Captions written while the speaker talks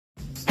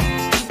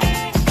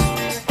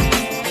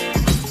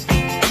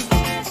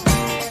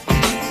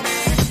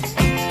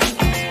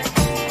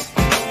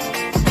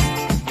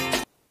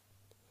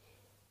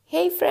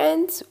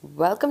students,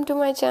 welcome to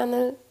my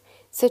channel.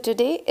 So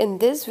today in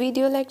this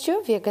video lecture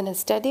we are going to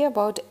study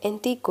about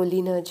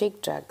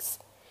anticholinergic drugs.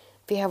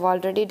 We have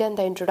already done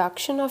the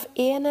introduction of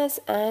ANS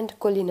and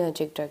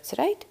cholinergic drugs,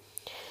 right?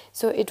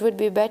 So it would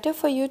be better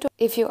for you to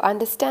if you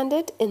understand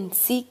it in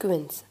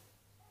sequence.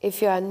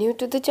 If you are new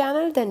to the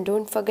channel, then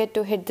don't forget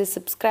to hit the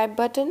subscribe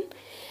button,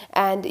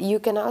 and you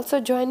can also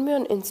join me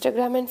on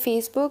Instagram and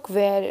Facebook,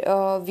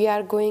 where we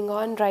are going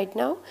on right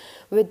now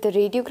with the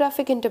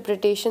radiographic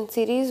interpretation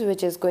series,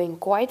 which is going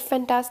quite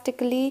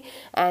fantastically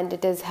and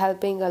it is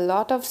helping a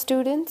lot of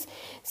students.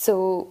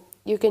 So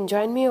you can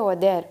join me over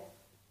there.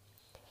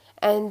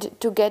 And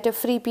to get a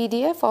free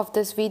PDF of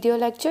this video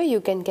lecture,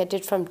 you can get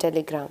it from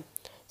Telegram.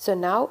 So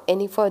now,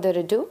 any further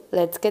ado,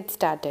 let's get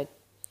started.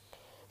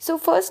 So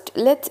first,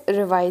 let's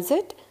revise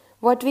it,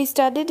 what we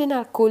studied in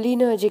our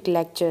cholinergic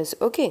lectures,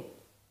 okay?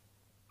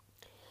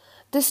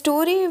 The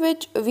story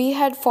which we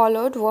had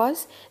followed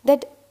was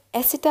that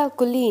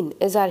acetylcholine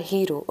is our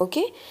hero,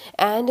 okay?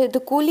 And the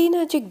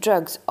cholinergic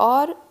drugs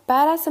or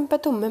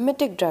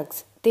parasympathomimetic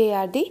drugs, they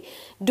are the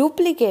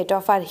duplicate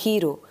of our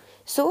hero.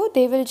 So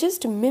they will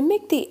just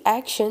mimic the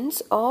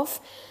actions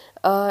of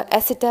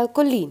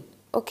acetylcholine,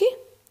 okay?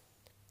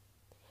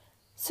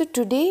 So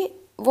today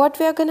what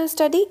we are going to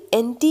study,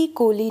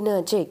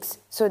 anticholinergics.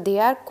 So they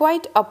are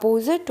quite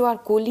opposite to our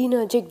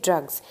cholinergic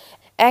drugs.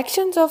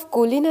 Actions of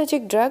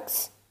cholinergic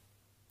drugs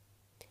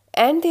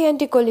and the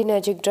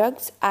anticholinergic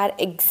drugs are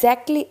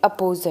exactly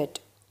opposite,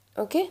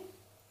 okay?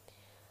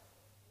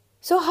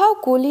 So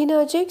how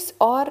cholinergics,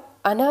 or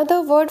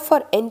another word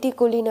for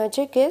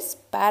anticholinergic is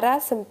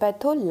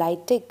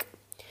parasympatholytic.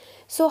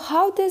 So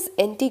how these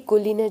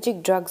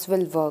anticholinergic drugs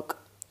will work,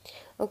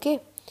 okay?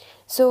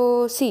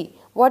 So see,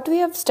 what we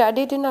have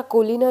studied in our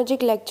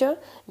cholinergic lecture,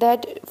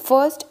 that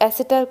first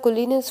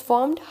acetylcholine is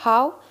formed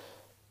how?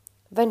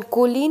 When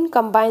choline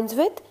combines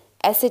with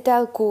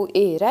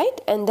acetyl-CoA,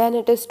 right? And then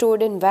it is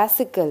stored in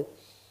vesicle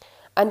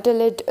until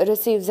it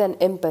receives an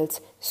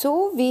impulse.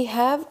 So we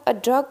have a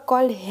drug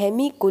called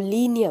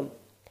hemicolinium,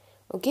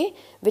 okay,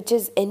 which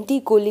is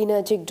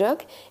anticholinergic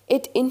drug.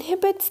 It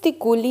inhibits the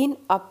choline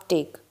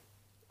uptake,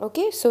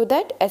 okay, so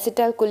that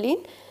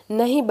acetylcholine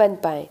nahi ban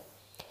paye.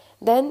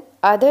 Then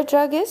other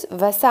drug is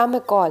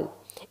vasamicol.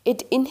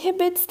 It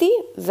inhibits the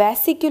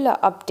vesicular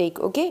uptake,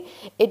 okay.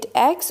 It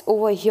acts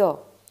over here.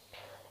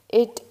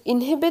 It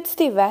inhibits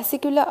the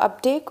vesicular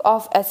uptake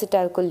of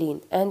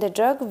acetylcholine, and the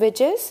drug which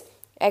is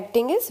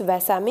acting is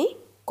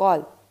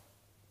vasamicol.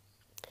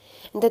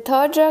 The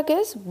third drug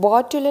is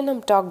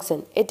botulinum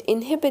toxin. It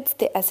inhibits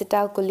the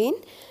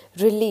acetylcholine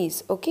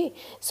release, okay.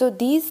 So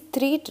these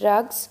three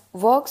drugs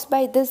works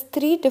by these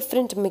three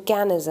different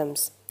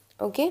mechanisms,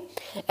 okay,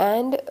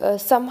 and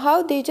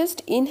somehow they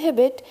just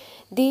inhibit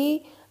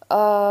the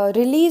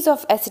release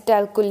of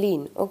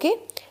acetylcholine, okay.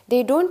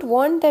 They don't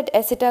want that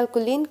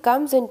acetylcholine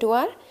comes into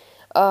our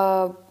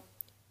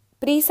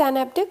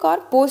presynaptic or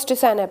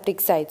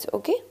postsynaptic sites,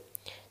 okay.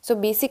 So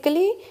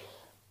basically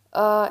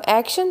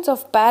actions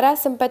of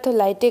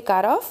parasympatholytic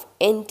are of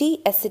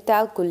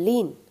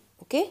anti-acetylcholine,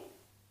 okay.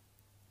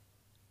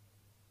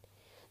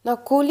 Now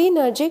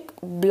cholinergic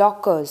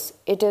blockers,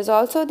 it is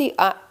also the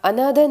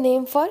another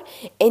name for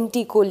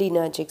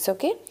anticholinergics,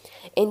 okay.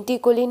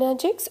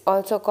 Anticholinergics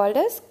also called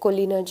as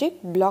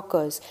cholinergic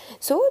blockers.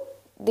 So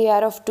they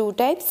are of two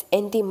types,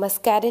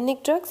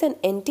 anti-muscarinic drugs and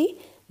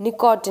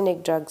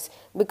anti-nicotinic drugs,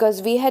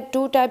 because we had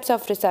two types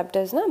of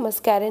receptors, na,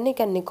 muscarinic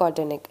and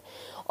nicotinic.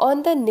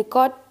 On the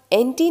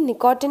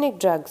anti-nicotinic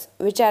drugs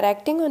which are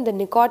acting on the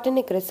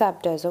nicotinic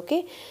receptors,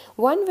 okay,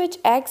 one which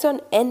acts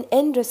on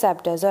NN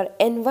receptors or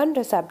N1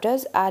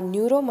 receptors are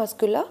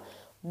neuromuscular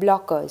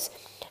blockers,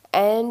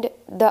 and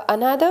the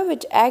another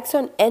which acts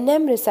on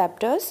NM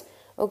receptors,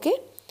 okay,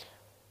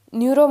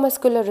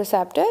 neuromuscular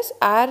receptors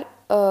are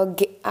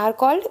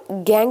called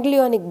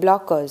ganglionic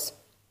blockers,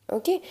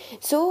 okay.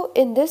 So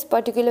in this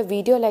particular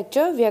video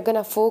lecture we are going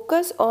to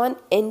focus on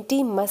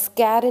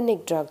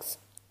anti-muscarinic drugs,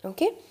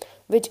 okay,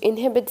 which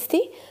inhibits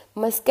the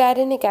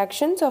muscarinic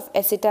actions of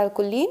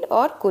acetylcholine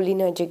or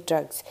cholinergic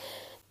drugs.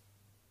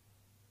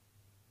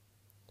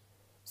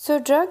 So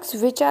drugs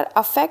which are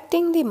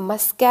affecting the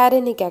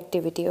muscarinic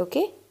activity,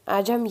 okay,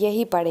 आज हम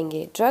यही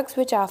पढ़ेंगे, drugs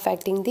which are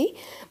affecting the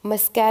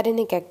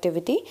muscarinic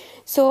activity.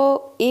 So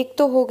एक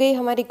तो हो गई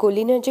हमारी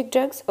cholinergic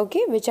drugs,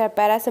 okay, which are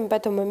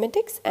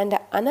parasympathomimetics, and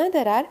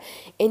another are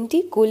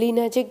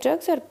anticholinergic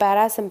drugs or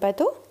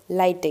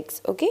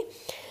parasympatholytics, okay.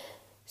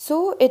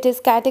 So it is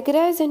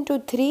categorized into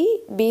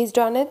three based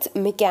on its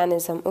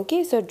mechanism,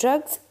 okay. So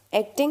drugs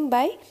acting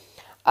by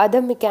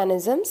other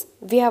mechanisms,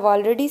 we have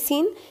already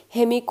seen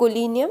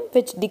hemicolinium,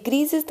 which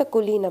decreases the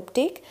choline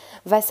uptake,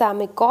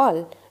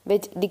 vasamicol,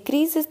 which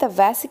decreases the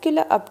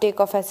vesicular uptake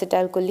of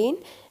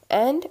acetylcholine,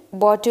 and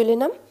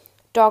botulinum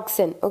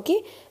toxin,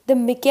 okay. The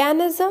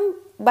mechanism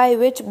by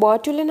which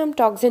botulinum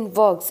toxin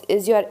works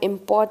is your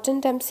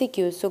important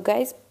MCQ. So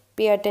guys,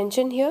 pay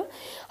attention here.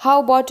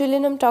 How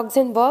botulinum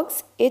toxin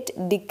works? It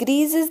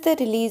decreases the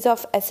release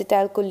of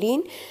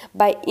acetylcholine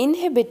by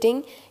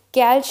inhibiting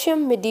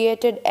calcium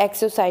mediated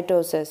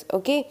exocytosis,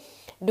 okay.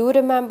 Do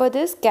remember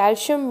this,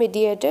 calcium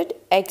mediated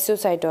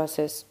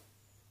exocytosis.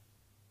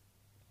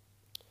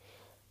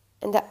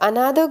 And the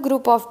another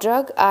group of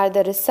drug are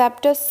the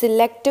receptor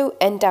selective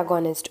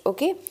antagonist.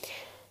 Okay,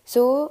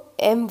 so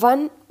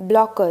M1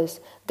 blockers.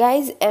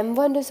 Guys,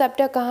 M1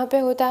 receptor कहाँ पे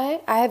होता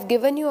है? I have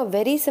given you a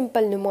very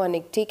simple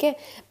mnemonic. ठीक है,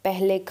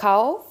 पहले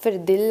खाओ फिर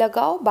दिल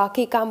लगाओ,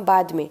 बाकी काम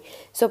बाद में.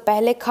 So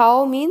पहले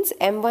खाओ means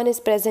M1 is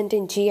present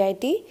in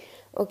GIT.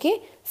 Okay,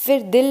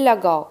 फिर दिल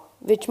लगाओ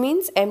which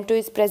means M2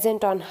 is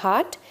present on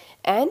heart,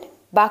 and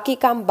बाकी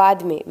काम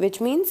बाद में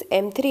which means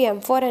M3,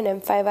 M4 and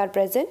M5 are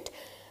present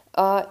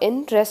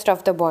in rest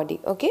of the body.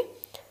 Okay,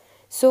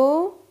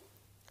 so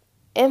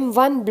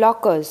M1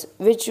 blockers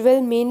which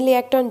will mainly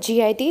act on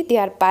GIT, they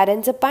are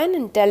paranzapine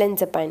and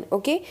telanzapine.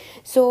 Okay,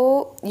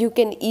 so you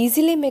can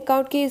easily make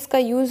out कि इसका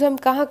use हम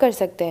कहाँ कर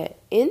सकते हैं?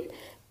 In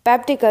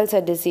peptic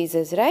ulcer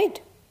diseases,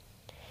 right?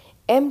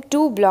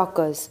 M2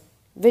 blockers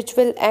which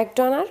will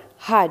act on our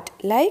heart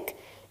like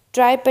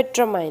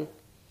tripetramine,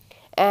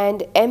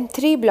 and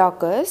M3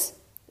 blockers,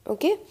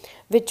 okay,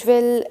 which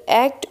will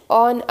act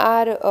on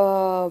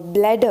our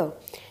bladder.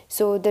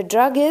 So the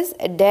drug is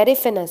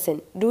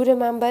derifenacin. Do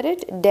remember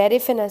it,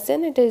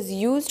 derifenacin. It is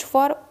used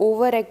for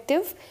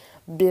overactive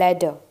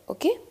bladder.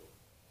 Okay,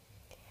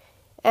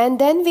 and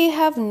then we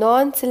have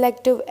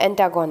non-selective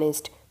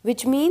antagonist,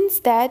 which means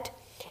that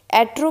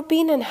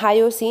atropine and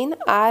hyoscine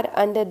are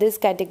under this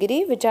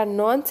category, which are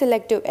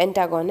non-selective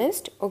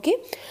antagonist. Okay,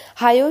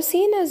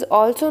 hyoscine is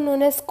also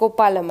known as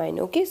scopalamine.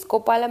 Okay,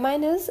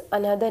 scopalamine is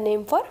another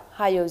name for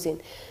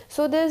hyoscine.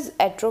 So there's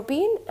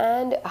atropine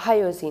and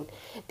hyoscine.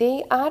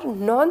 They are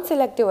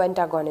non-selective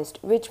antagonist,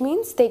 which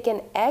means they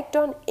can act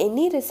on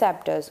any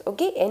receptors.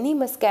 Okay, any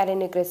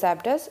muscarinic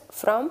receptors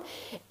from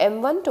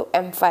M1 to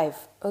M5.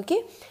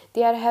 Okay,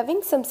 they are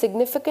having some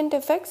significant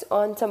effects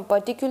on some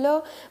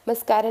particular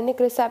muscarinic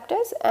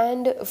receptors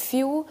and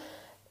few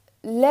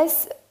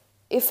less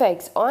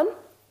effects on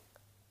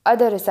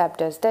other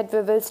receptors that we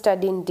will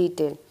study in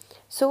detail.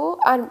 So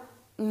our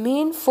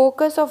main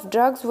focus of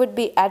drugs would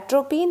be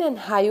atropine and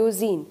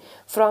hyoscine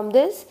from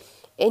this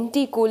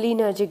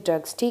anticholinergic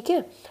drugs. ठीक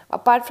है,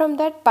 apart from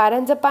that,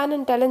 paranzapine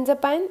and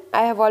telanzapine,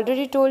 I have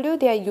already told you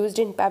they are used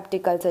in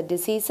peptic ulcer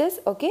diseases.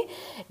 Okay,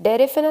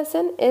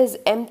 derifenacin is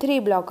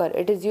M3 blocker.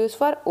 It is used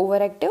for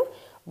overactive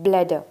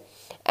bladder.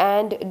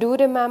 And do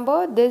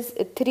remember these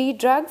three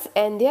drugs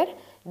and their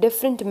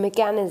different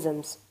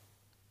mechanisms.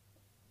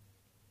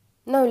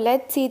 Now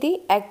let's see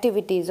the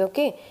activities.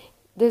 Okay,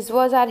 this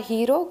was our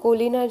hero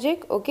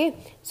cholinergic. Okay,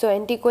 so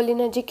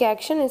anticholinergic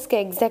action इसके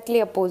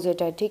exactly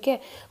opposite है. ठीक है,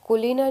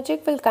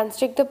 cholinergic will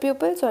constrict the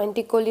pupil, so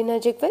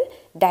anticholinergic will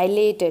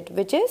dilate it,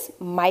 which is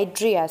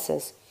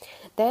mydriasis.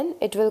 Then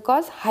it will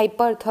cause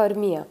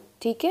hyperthermia.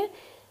 ठीक है,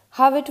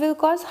 how it will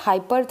cause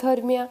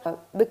hyperthermia?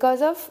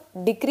 Because of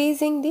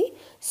decreasing the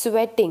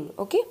sweating.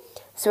 Okay,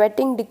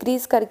 sweating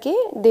decrease करके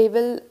they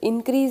will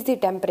increase the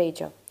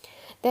temperature.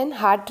 Then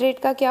heart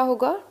rate का क्या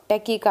होगा?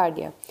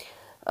 Tachycardia.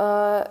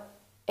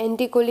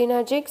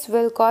 Anticholinergics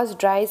will cause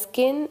dry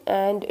skin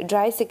and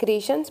dry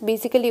secretions.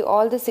 Basically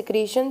all the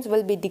secretions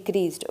will be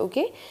decreased.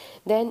 Okay,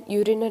 then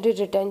urinary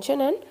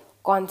retention and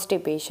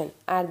constipation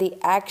are the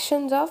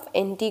actions of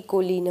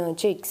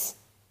anticholinergics.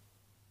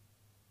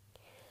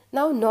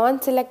 Now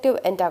non-selective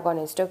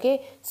antagonist,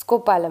 okay,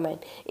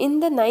 scopalamine. In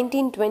the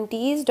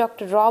 1920s,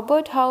 Dr.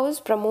 Robert House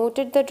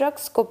promoted the drug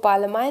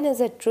scopalamine as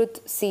a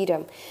truth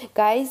serum.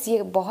 Guys,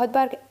 ये बहुत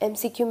बार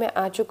MCQ में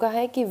आ चुका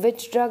है कि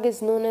which drug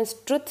is known as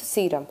truth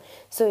serum.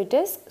 So it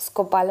is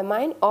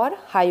scopalamine or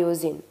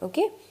hyoscine,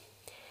 okay.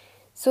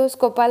 So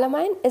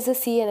scopalamine is a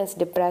CNS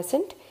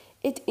depressant.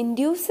 It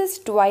induces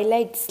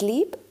twilight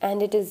sleep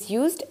and it is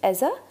used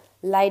as a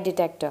lie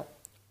detector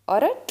or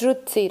a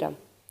truth serum.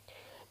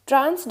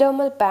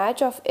 Transdermal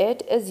patch of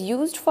it is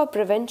used for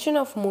prevention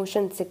of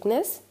motion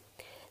sickness.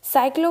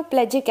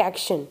 Cycloplegic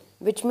action,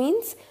 which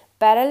means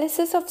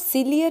paralysis of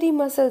ciliary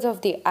muscles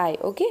of the eye,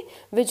 okay,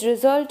 which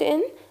result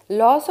in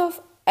loss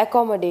of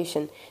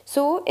accommodation.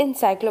 So in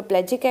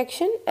cycloplegic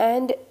action,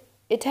 and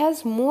it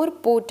has more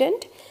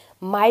potent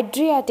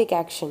mydriatic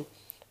action,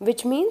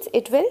 which means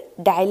it will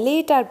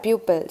dilate our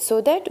pupil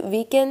so that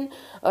we can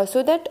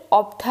so that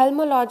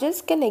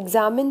ophthalmologists can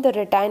examine the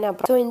retina.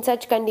 So in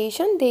such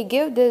condition they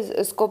give this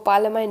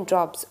scopalamine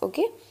drops,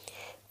 okay,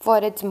 for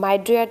its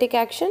mydriatic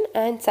action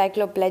and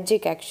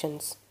cycloplegic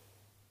actions.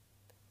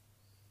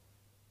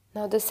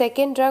 Now the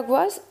second drug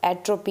was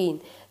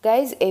atropine.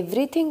 Guys,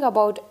 everything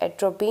about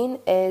atropine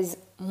is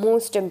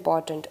most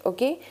important,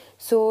 okay,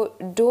 so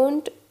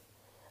don't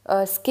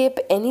skip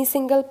any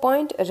single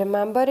point,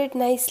 remember it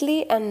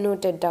nicely and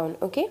note it down,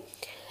 okay.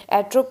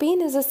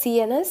 Atropine is a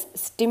CNS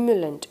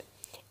stimulant.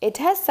 It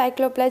has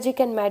cycloplegic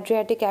and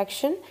mydriatic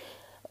action,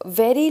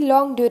 very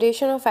long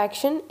duration of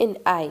action in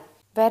eye,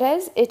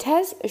 whereas it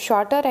has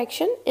shorter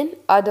action in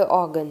other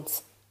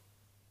organs.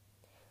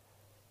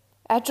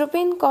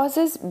 Atropine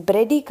causes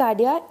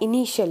bradycardia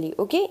initially,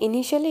 okay.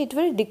 Initially it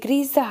will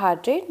decrease the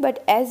heart rate,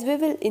 but as we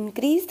will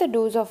increase the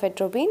dose of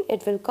atropine,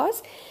 it will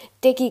cause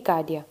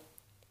tachycardia.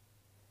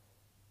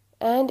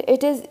 and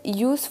it is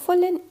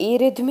useful in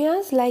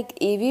arrhythmias like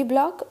AV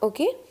block,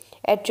 okay,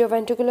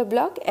 atrioventricular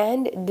block,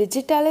 and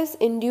digitalis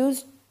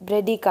induced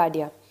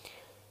bradycardia.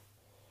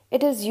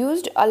 It is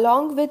used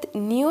along with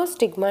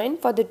neostigmine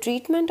for the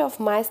treatment of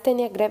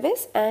myasthenia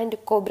gravis and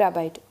cobra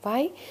bite.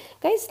 Why?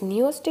 Guys,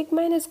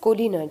 neostigmine is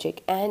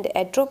cholinergic and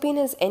atropine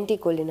is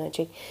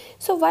anticholinergic.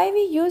 So why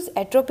we use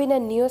atropine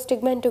and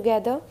neostigmine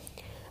together?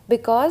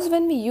 Because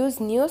when we use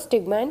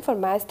neostigmine for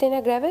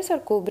myasthenia gravis or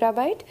cobra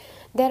bite,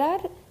 there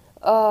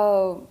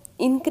are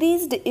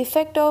increased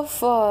effect of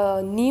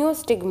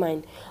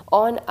neostigmine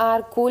on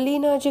our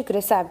cholinergic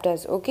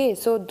receptors. Okay,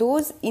 so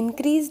those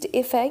increased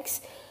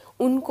effects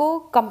उनको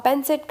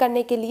compensate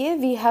करने के लिए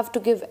we have to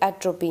give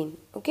atropine.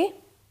 Okay,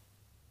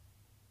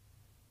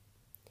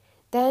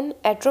 then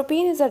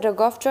atropine is a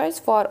drug of choice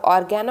for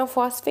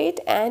organophosphate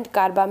and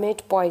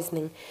carbamate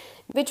poisoning,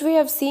 which we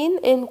have seen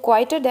in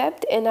quite a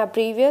depth in our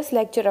previous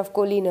lecture of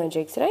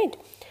cholinergics, right?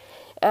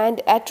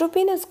 And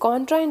atropine is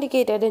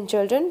contraindicated in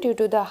children due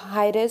to the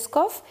high risk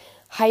of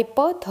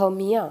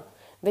hyperthermia,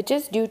 which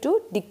is due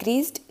to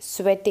decreased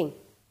sweating.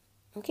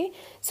 Okay,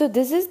 so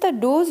this is the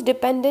dose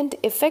dependent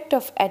effect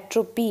of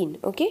atropine.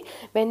 Okay,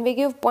 when we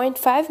give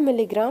 0.5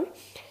 milligram,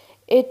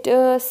 it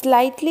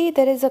slightly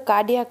there is a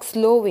cardiac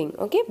slowing,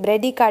 okay,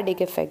 bradycardic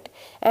effect,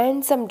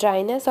 and some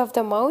dryness of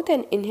the mouth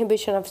and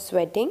inhibition of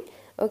sweating.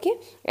 Okay,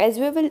 as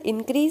we will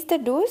increase the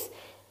dose,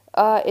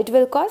 it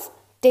will cause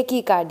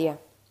tachycardia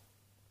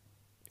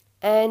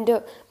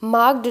and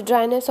marked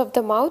dryness of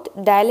the mouth,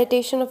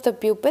 dilatation of the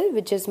pupil,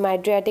 which is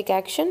mydriatic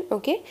action,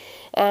 okay,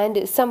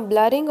 and some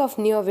blurring of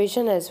near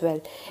vision as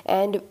well.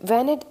 And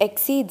when it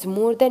exceeds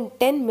more than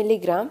 10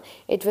 milligram,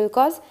 it will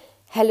cause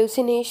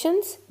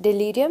hallucinations,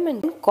 delirium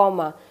and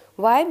coma.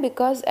 Why?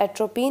 Because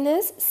atropine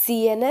is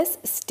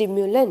CNS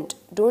stimulant.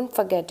 Don't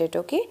forget it,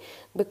 okay?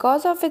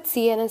 Because of its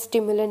CNS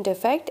stimulant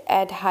effect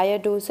at higher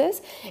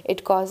doses,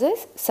 it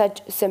causes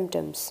such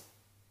symptoms.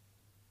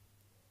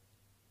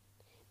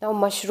 Now,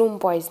 mushroom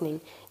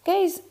poisoning.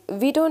 Guys,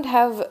 we don't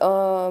have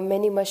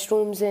many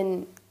mushrooms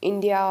in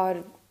India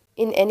or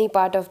in any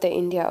part of the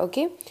India,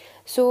 okay?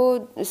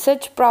 So,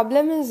 such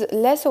problem is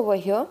less over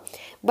here,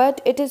 but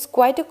it is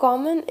quite a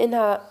common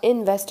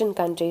in Western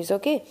countries,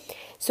 okay?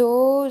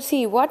 So,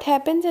 see, what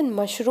happens in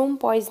mushroom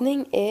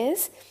poisoning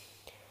is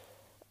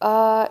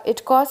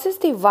it causes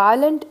the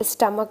violent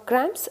stomach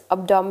cramps,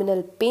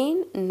 abdominal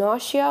pain,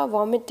 nausea,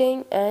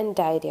 vomiting and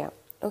diarrhea,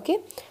 okay?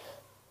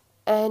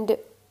 And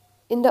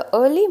in the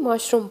early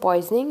mushroom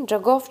poisoning,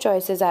 drug of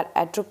choices are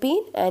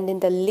atropine, and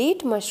in the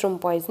late mushroom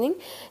poisoning,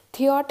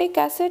 thiotic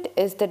acid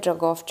is the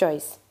drug of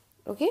choice.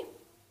 Okay.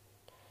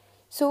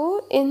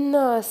 So, in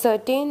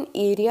certain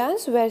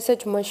areas where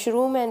such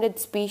mushroom and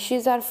its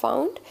species are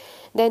found,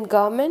 then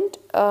government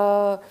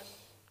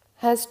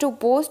has to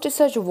post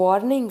such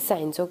warning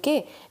signs.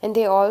 Okay, and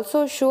they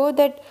also show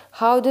that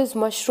how these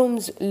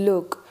mushrooms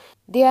look.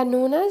 They are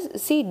known as,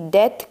 see,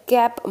 death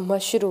cap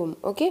mushroom.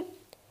 Okay.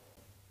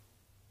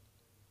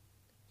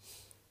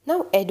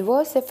 Now,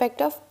 adverse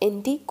effect of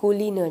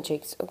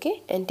anticholinergics.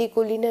 Okay,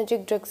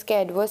 anticholinergic drugs के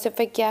adverse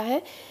effect क्या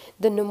है?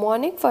 The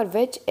mnemonic for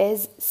which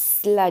is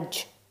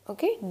sludge.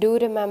 Okay, do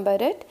remember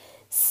it,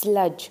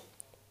 sludge,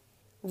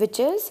 which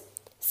is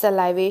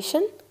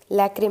salivation,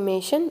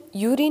 lacrimation,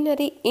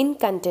 urinary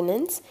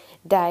incontinence,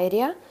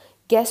 diarrhea,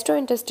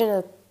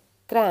 gastrointestinal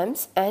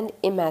cramps and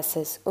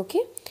emesis.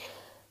 Okay,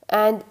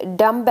 and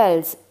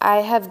dumbbells, I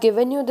have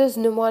given you this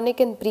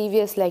mnemonic in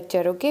previous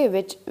lecture, okay,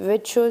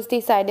 which shows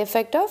the side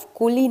effect of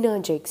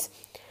cholinergics.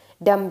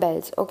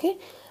 Dumbbells, okay,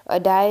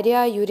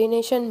 diarrhea,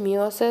 urination,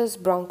 meiosis,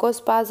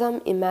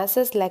 bronchospasm,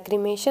 emesis,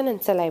 lacrimation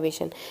and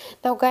salivation.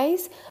 Now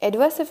guys,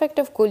 adverse effect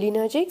of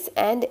cholinergics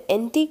and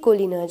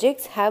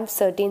anticholinergics have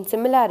certain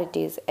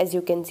similarities, as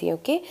you can see,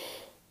 okay,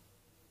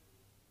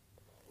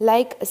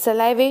 like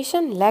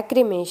salivation,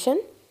 lacrimation,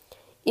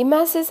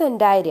 emesis and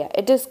diarrhea.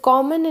 It is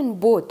common in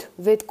both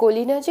with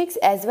cholinergics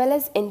as well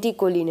as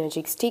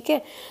anticholinergics, ठीक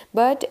है?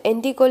 But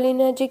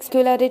anticholinergics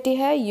peculiarity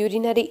है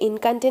urinary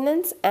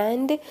incontinence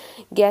and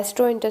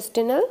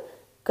gastrointestinal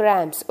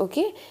cramps,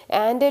 okay?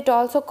 And it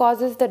also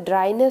causes the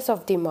dryness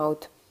of the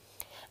mouth.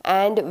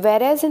 And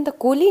whereas in the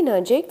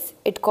cholinergics,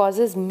 it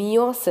causes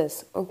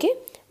meiosis, okay,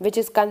 which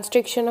is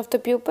constriction of the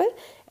pupil,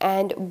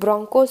 and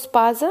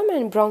bronchospasm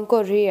and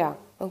bronchorrhea,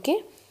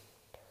 okay,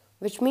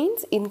 which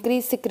means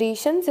increased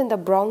secretions in the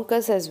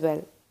bronchus as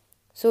well.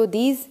 So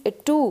these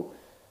two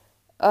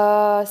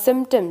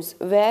symptoms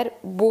where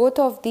both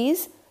of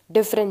these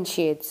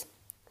differentiates.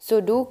 So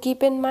do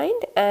keep in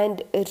mind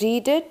and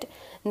read it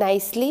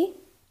nicely.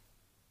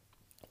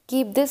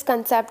 Keep this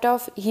concept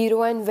of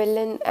hero and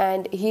villain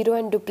and hero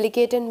and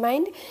duplicate in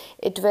mind.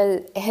 It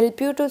will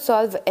help you to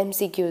solve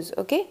MCQs,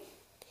 okay?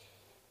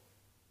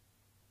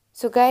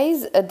 So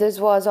guys, this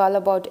was all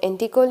about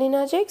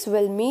anticholinergics.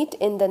 We'll meet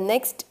in the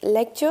next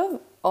lecture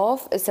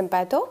of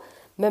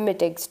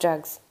sympathomimetics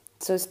drugs.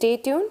 So stay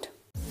tuned.